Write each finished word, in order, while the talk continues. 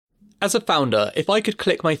As a founder, if I could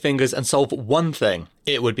click my fingers and solve one thing,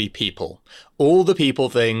 it would be people. All the people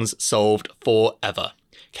things solved forever.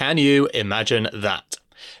 Can you imagine that?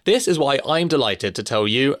 This is why I'm delighted to tell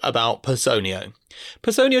you about Personio.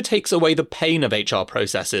 Personio takes away the pain of HR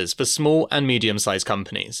processes for small and medium-sized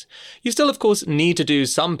companies. You still, of course, need to do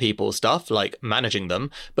some people stuff, like managing them,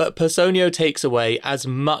 but Personio takes away as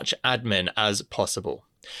much admin as possible.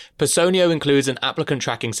 Personio includes an applicant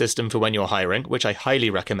tracking system for when you're hiring, which I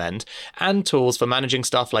highly recommend, and tools for managing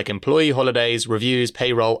stuff like employee holidays, reviews,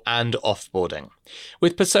 payroll, and offboarding.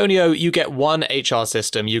 With Personio, you get one HR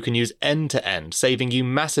system you can use end-to-end, saving you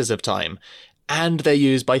masses of time. And they're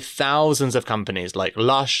used by thousands of companies like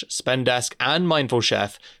Lush, Spendesk, and Mindful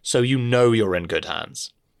Chef, so you know you're in good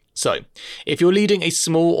hands. So, if you're leading a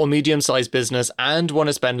small or medium-sized business and want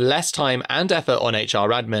to spend less time and effort on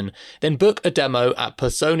HR admin, then book a demo at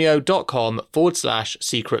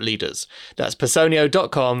personio.com/secret leaders. That's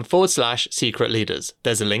personio.com/secret leaders.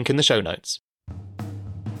 There's a link in the show notes.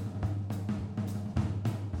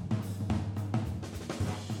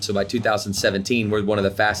 So by 2017, we're one of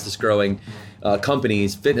the fastest growing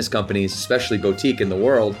companies, fitness companies, especially boutique in the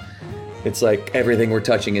world. It's like everything we're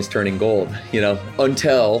touching is turning gold,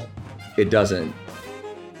 until it doesn't.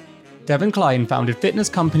 Devan Kline founded fitness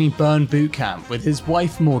company Burn Bootcamp with his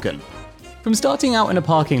wife Morgan. From starting out in a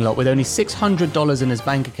parking lot with only $600 in his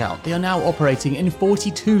bank account, they are now operating in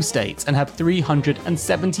 42 states and have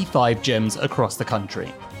 375 gyms across the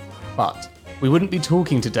country. But we wouldn't be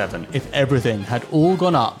talking to Devan if everything had all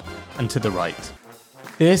gone up and to the right.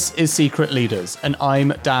 This is Secret Leaders, and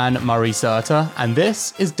I'm Dan Murray-Serter, and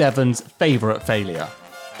this is Devan's favourite failure.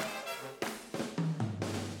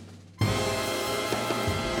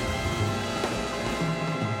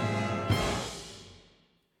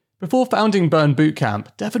 Before founding Burn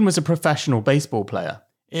Bootcamp, Devan was a professional baseball player.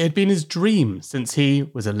 It had been his dream since he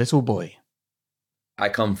was a little boy. I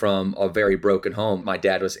come from a very broken home. My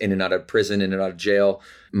dad was in and out of prison, in and out of jail.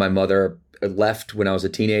 My mother left when I was a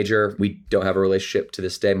teenager. We don't have a relationship to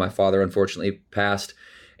this day. My father unfortunately passed.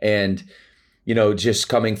 And, just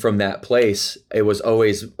coming from that place,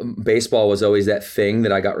 baseball was always that thing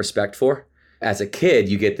that I got respect for. As a kid,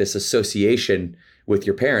 you get this association with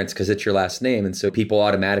your parents because it's your last name. And so people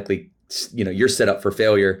automatically, you're set up for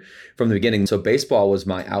failure from the beginning. So baseball was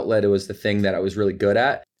my outlet. It was the thing that I was really good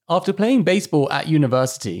at. After playing baseball at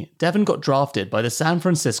university, Devan got drafted by the San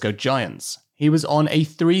Francisco Giants. He was on a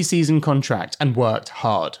 3-season contract and worked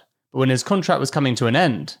hard. But when his contract was coming to an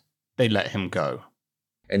end, they let him go.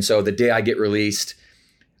 And so the day I get released,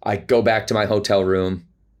 I go back to my hotel room.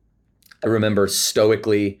 I remember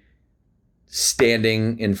stoically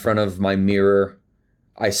standing in front of my mirror.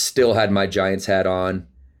 I still had my Giants hat on.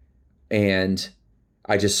 And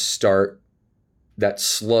I just start that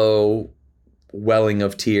slow welling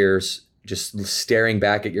of tears, just staring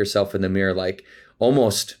back at yourself in the mirror, like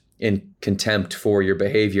almost in contempt for your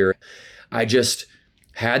behavior. I just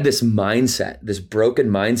had this mindset, this broken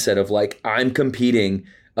mindset of like, I'm competing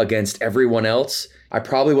against everyone else. I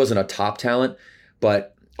probably wasn't a top talent,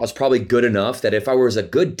 but I was probably good enough that if I was a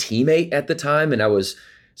good teammate at the time and I was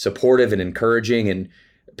supportive and encouraging and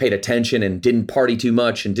paid attention and didn't party too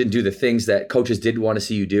much and didn't do the things that coaches didn't want to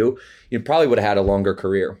see you do, you probably would have had a longer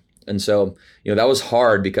career. And so, that was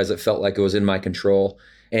hard because it felt like it was in my control.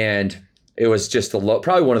 And it was just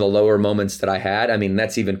probably one of the lower moments that I had. I mean,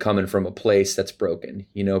 that's even coming from a place that's broken,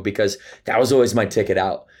 because that was always my ticket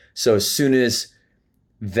out. So as soon as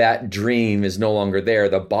that dream is no longer there,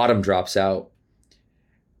 the bottom drops out.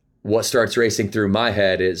 What starts racing through my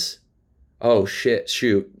head is, oh shit,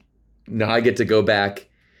 shoot. Now I get to go back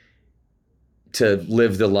to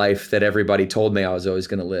live the life that everybody told me I was always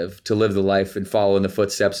going to live the life and follow in the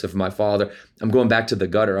footsteps of my father. I'm going back to the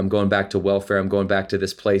gutter. I'm going back to welfare. I'm going back to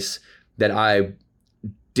this place that I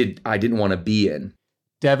didn't want to be in.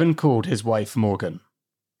 Devan called his wife Morgan.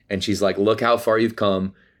 And she's like, look how far you've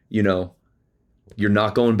come. You're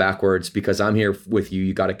not going backwards because I'm here with you.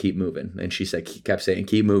 You got to keep moving. And she kept saying,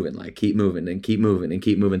 keep moving, like keep moving and keep moving and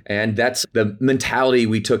keep moving. And that's the mentality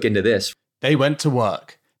we took into this. They went to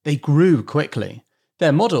work. They grew quickly.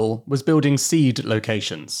 Their model was building seed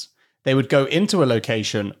locations. They would go into a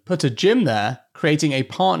location, put a gym there, creating a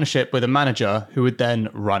partnership with a manager who would then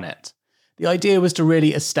run it. The idea was to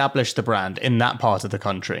really establish the brand in that part of the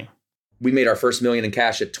country. We made our first $1 million in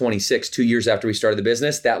cash at 26, 2 years after we started the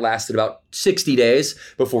business. That lasted about 60 days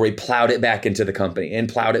before we plowed it back into the company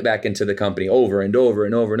over and over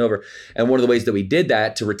and over and over. And one of the ways that we did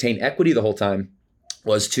that to retain equity the whole time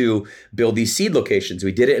was to build these seed locations.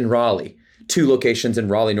 We did it in Raleigh, 2 locations in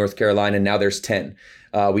Raleigh, North Carolina, and now there's 10.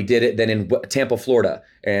 We did it then in Tampa, Florida,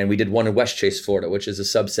 and we did one in West Chase, Florida, which is a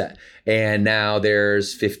subset. And now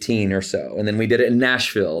there's 15 or so. And then we did it in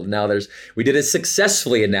Nashville. We did it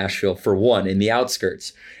successfully in Nashville for one in the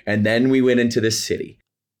outskirts. And then we went into this city.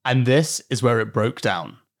 And this is where it broke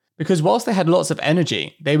down. Because whilst they had lots of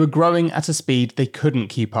energy, they were growing at a speed they couldn't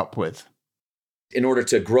keep up with. In order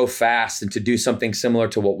to grow fast and to do something similar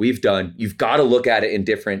to what we've done, you've got to look at it in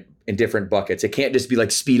different buckets. It can't just be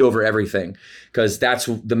like speed over everything, because that's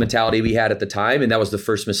the mentality we had at the time. And that was the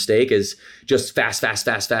first mistake, is just fast.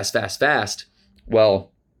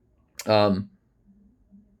 Well,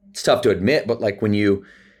 it's tough to admit, but like when you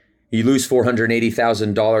lose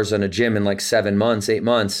 $480,000 on a gym in like 8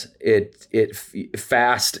 months,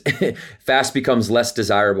 fast becomes less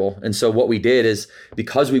desirable. And so what we did is,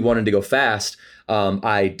 because we wanted to go fast,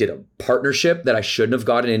 I did a partnership that I shouldn't have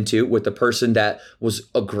gotten into with a person that was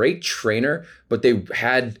a great trainer, but they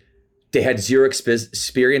had zero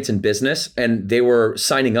experience in business, and they were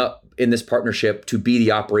signing up in this partnership to be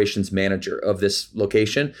the operations manager of this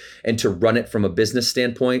location and to run it from a business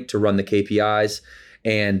standpoint, to run the KPIs,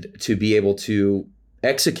 and to be able to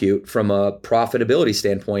execute from a profitability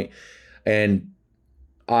standpoint. And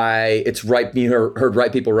it's right, you heard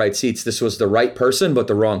right people, right seats. This was the right person, but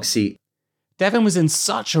the wrong seat. Devan was in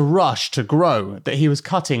such a rush to grow that he was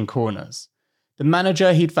cutting corners. The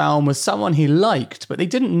manager he'd found was someone he liked, but they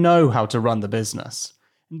didn't know how to run the business.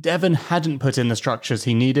 And Devan hadn't put in the structures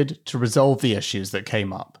he needed to resolve the issues that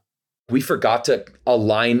came up. We forgot to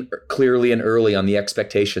align clearly and early on the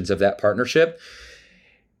expectations of that partnership.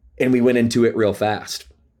 And we went into it real fast.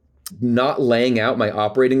 Not laying out my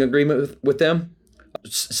operating agreement with them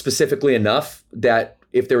specifically enough that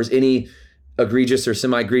if there was any egregious or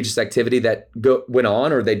semi-egregious activity that went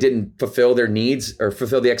on, or they didn't fulfill their needs or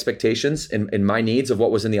fulfill the expectations and my needs of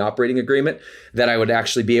what was in the operating agreement, that I would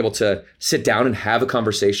actually be able to sit down and have a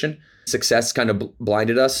conversation. Success kind of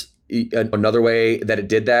blinded us. Another way that it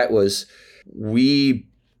did that was we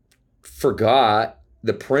forgot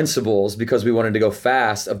the principles, because we wanted to go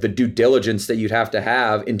fast, of the due diligence that you'd have to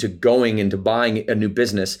have into going into buying a new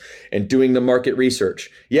business and doing the market research.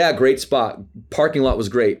 Yeah, great spot. Parking lot was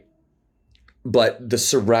great. But the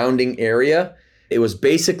surrounding area, it was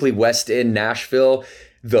basically West End, Nashville,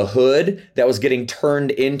 the hood that was getting turned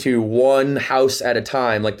into one house at a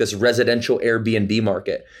time, like this residential Airbnb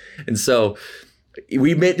market. And so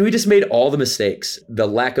we just made all the mistakes. The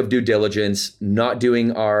lack of due diligence, not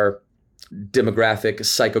doing our demographic,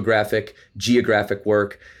 psychographic, geographic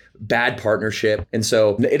work, bad partnership. And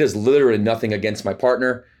so it is literally nothing against my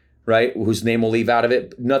partner, right? Whose name we'll leave out of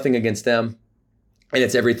it, nothing against them. And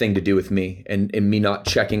it's everything to do with me and me not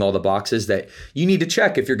checking all the boxes that you need to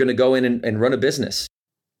check if you're going to go in and run a business.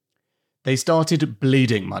 They started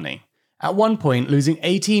bleeding money, at one point losing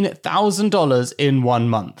 $18,000 in 1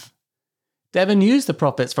 month. Devan used the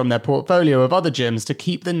profits from their portfolio of other gyms to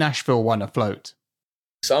keep the Nashville one afloat.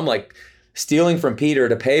 So I'm like stealing from Peter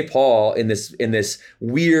to pay Paul in this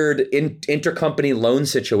weird intercompany loan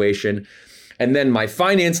situation. And then my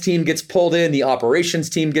finance team gets pulled in, the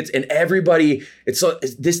operations team gets, and everybody,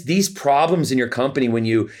 these problems in your company when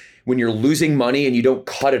you're losing money and you don't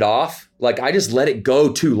cut it off. Like, I just let it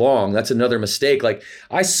go too long. That's another mistake. Like,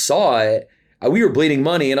 I saw it, we were bleeding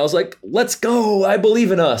money, and I was like, let's go. I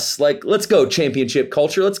believe in us. Like, let's go, championship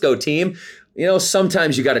culture. Let's go, team.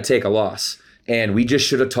 Sometimes you got to take a loss. And we just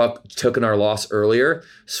should have taken our loss earlier,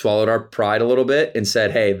 swallowed our pride a little bit, and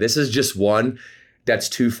said, hey, this is just one that's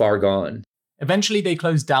too far gone. Eventually, they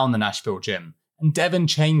closed down the Nashville gym, and Devan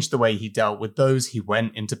changed the way he dealt with those he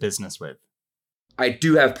went into business with. I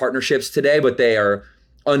do have partnerships today, but they are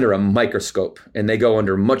under a microscope, and they go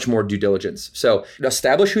under much more due diligence. So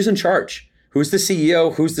establish who's in charge. Who's the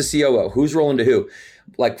CEO? Who's the COO? Who's rolling to who?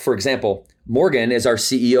 Like, for example, Morgan is our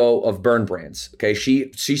CEO of Burn Brands. Okay,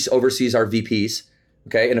 she oversees our VPs.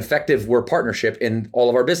 Okay, and effective, we're partnership in all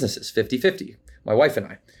of our businesses, 50-50, my wife and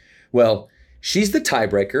I. Well, she's the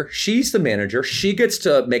tiebreaker. She's the manager. She gets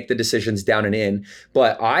to make the decisions down and in,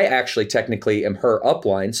 but I actually technically am her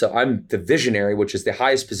upline. So I'm the visionary, which is the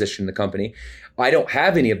highest position in the company. I don't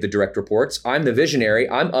have any of the direct reports. I'm the visionary.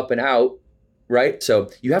 I'm up and out. Right? So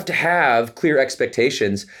you have to have clear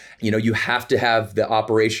expectations. You have to have the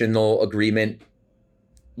operational agreement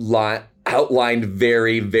outlined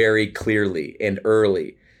very, very clearly and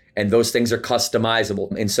early. And those things are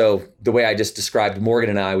customizable. And so the way I just described Morgan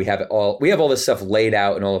and I, we have all this stuff laid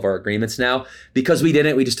out in all of our agreements now. Because we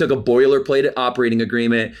just took a boilerplate operating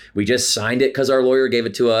agreement. We just signed it because our lawyer gave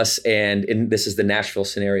it to us. And this is the Nashville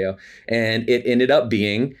scenario. And it ended up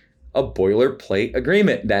being a boilerplate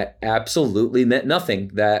agreement that absolutely meant nothing.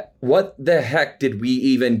 That what the heck did we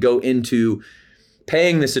even go into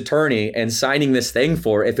paying this attorney and signing this thing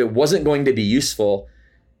for if it wasn't going to be useful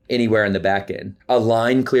anywhere in the back end?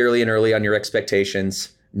 Align clearly and early on your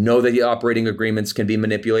expectations. Know that the operating agreements can be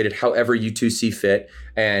manipulated however you two see fit,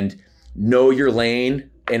 and know your lane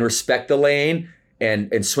and respect the lane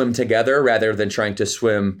and swim together rather than trying to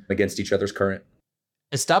swim against each other's current.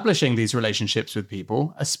 Establishing these relationships with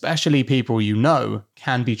people, especially people you know,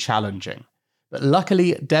 can be challenging. But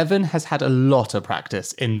luckily, Devan has had a lot of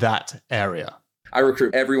practice in that area. I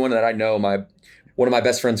recruit everyone that I know. One of my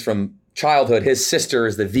best friends from childhood, his sister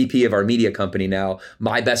is the VP of our media company now.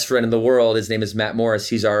 My best friend in the world, his name is Matt Morris.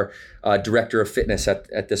 He's our director of fitness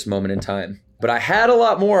at this moment in time. But I had a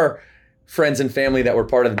lot more friends and family that were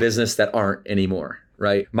part of the business that aren't anymore,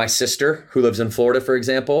 right? My sister, who lives in Florida, for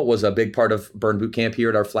example, was a big part of Burn Boot Camp here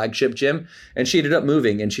at our flagship gym. And she ended up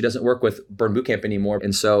moving and she doesn't work with Burn Boot Camp anymore.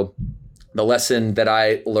 And so the lesson that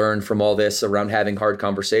I learned from all this around having hard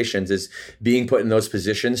conversations is being put in those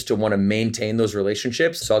positions to want to maintain those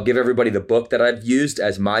relationships. So I'll give everybody the book that I've used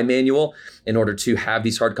as my manual in order to have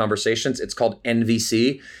these hard conversations. It's called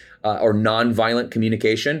NVC, or Nonviolent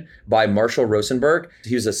Communication, by Marshall Rosenberg.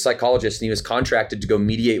 He was a psychologist and he was contracted to go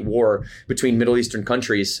mediate war between Middle Eastern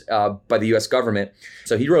countries by the US government.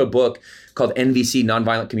 So he wrote a book called NVC,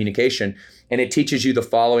 Nonviolent Communication. And it teaches you the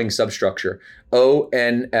following substructure: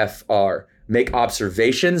 ONFR. Make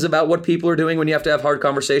observations about what people are doing when you have to have hard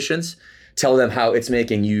conversations. Tell them how it's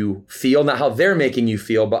making you feel, not how they're making you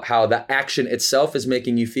feel, but how the action itself is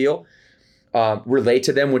making you feel. Relate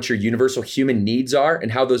to them what your universal human needs are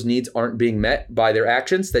and how those needs aren't being met by their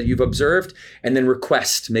actions that you've observed. And then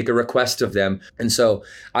make a request of them. And so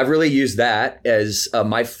I've really used that as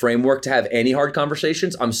my framework to have any hard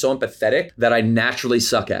conversations. I'm so empathetic that I naturally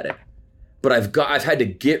suck at it. But I've had to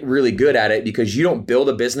get really good at it, because you don't build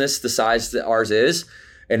a business the size that ours is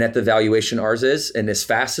and at the valuation ours is and as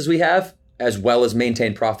fast as we have, as well as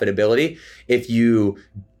maintain profitability, if you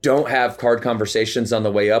don't have hard conversations on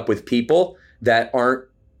the way up with people that aren't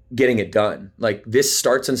getting it done. Like, this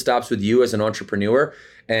starts and stops with you as an entrepreneur,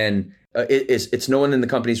 and it's no one in the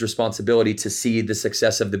company's responsibility to see the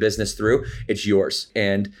success of the business through. It's yours.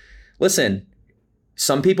 And listen,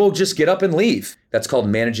 some people just get up and leave. That's called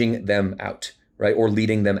managing them out, right? Or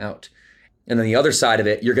leading them out. And then the other side of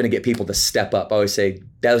it, you're going to get people to step up. I always say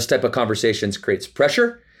those type of conversations creates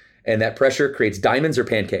pressure, and that pressure creates diamonds or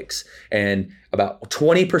pancakes. And about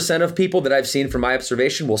 20% of people that I've seen from my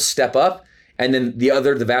observation will step up. And then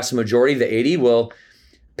the vast majority, the 80, will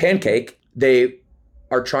pancake. They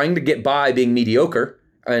are trying to get by being mediocre,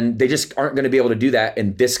 and they just aren't going to be able to do that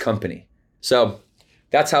in this company. So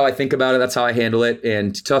that's how I think about it. That's how I handle it.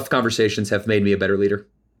 And tough conversations have made me a better leader.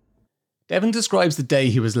 Devan describes the day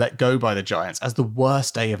he was let go by the Giants as the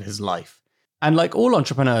worst day of his life. And like all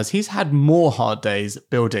entrepreneurs, he's had more hard days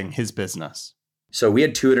building his business. So we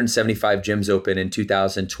had 275 gyms open in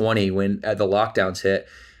 2020 when the lockdowns hit.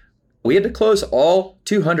 We had to close all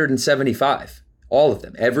 275, all of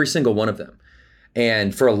them, every single one of them.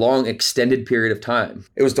 And for a long extended period of time,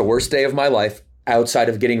 it was the worst day of my life, outside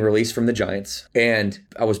of getting released from the Giants. And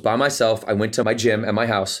I was by myself. I went to my gym at my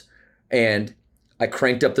house and I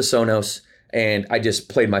cranked up the Sonos and I just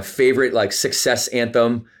played my favorite success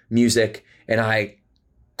anthem music, and I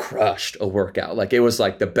crushed a workout. It was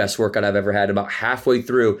the best workout I've ever had. About halfway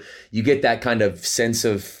through, you get that kind of sense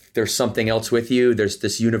of there's something else with you. There's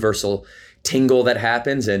this universal tingle that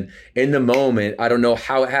happens. And in the moment, I don't know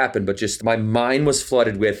how it happened, but just my mind was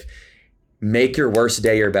flooded with make your worst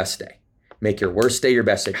day your best day. Make your worst day your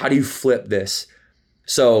best day. How do you flip this?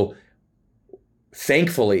 So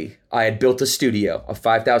thankfully, I had built a studio, a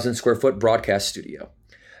 5,000 square foot broadcast studio.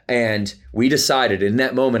 And we decided, in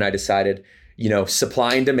that moment, I decided,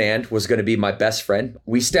 supply and demand was going to be my best friend.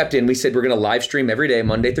 We stepped in, we said, we're going to live stream every day,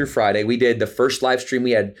 Monday through Friday. We did the first live stream.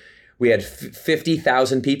 We had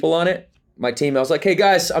 50,000 people on it. My team, I was like, hey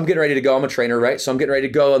guys, I'm getting ready to go. I'm a trainer, right? So I'm getting ready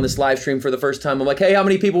to go on this live stream for the first time. I'm like, hey, how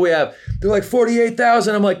many people we have? They're like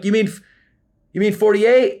 48,000. I'm like, you mean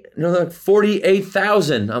 48? No, they're like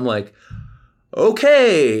 48,000. I'm like,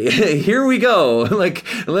 okay, here we go.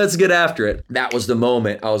 Let's get after it. That was the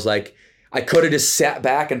moment. I was like, I could have just sat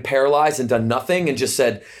back and paralyzed and done nothing and just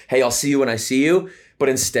said, hey, I'll see you when I see you. But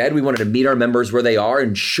instead, we wanted to meet our members where they are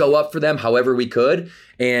and show up for them however we could.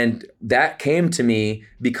 And that came to me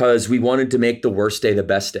because we wanted to make the worst day the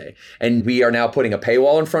best day. And we are now putting a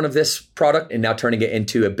paywall in front of this product and now turning it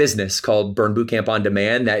into a business called Burn Boot Camp On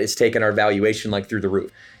Demand that is taking our valuation through the roof.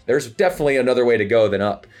 There's definitely another way to go than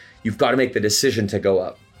up. You've got to make the decision to go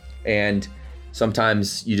up. And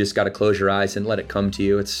sometimes you just got to close your eyes and let it come to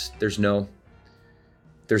you. There's no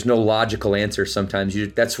logical answer sometimes.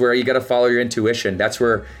 That's where you got to follow your intuition. That's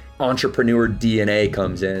where entrepreneur DNA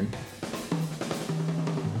comes in.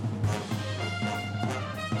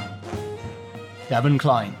 Devan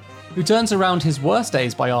Kline, who turns around his worst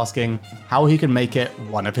days by asking how he can make it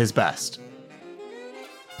one of his best.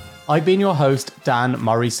 I've been your host, Dan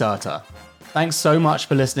Murray-Serter. Thanks so much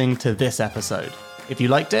for listening to this episode. If you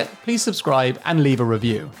liked it, please subscribe and leave a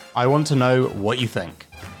review. I want to know what you think.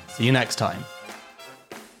 See you next time.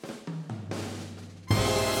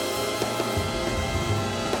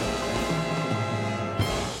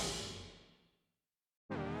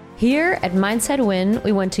 Here at Mindset Win,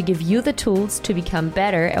 we want to give you the tools to become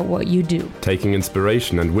better at what you do. Taking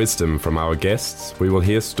inspiration and wisdom from our guests, we will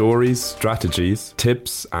hear stories, strategies,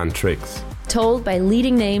 tips, and tricks. Told by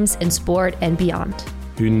leading names in sport and beyond.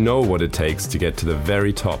 Who know what it takes to get to the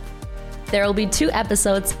very top. There will be 2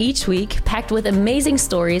 episodes each week, packed with amazing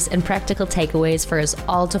stories and practical takeaways for us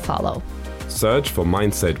all to follow. Search for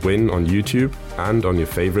Mindset Win on YouTube and on your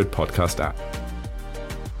favorite podcast app.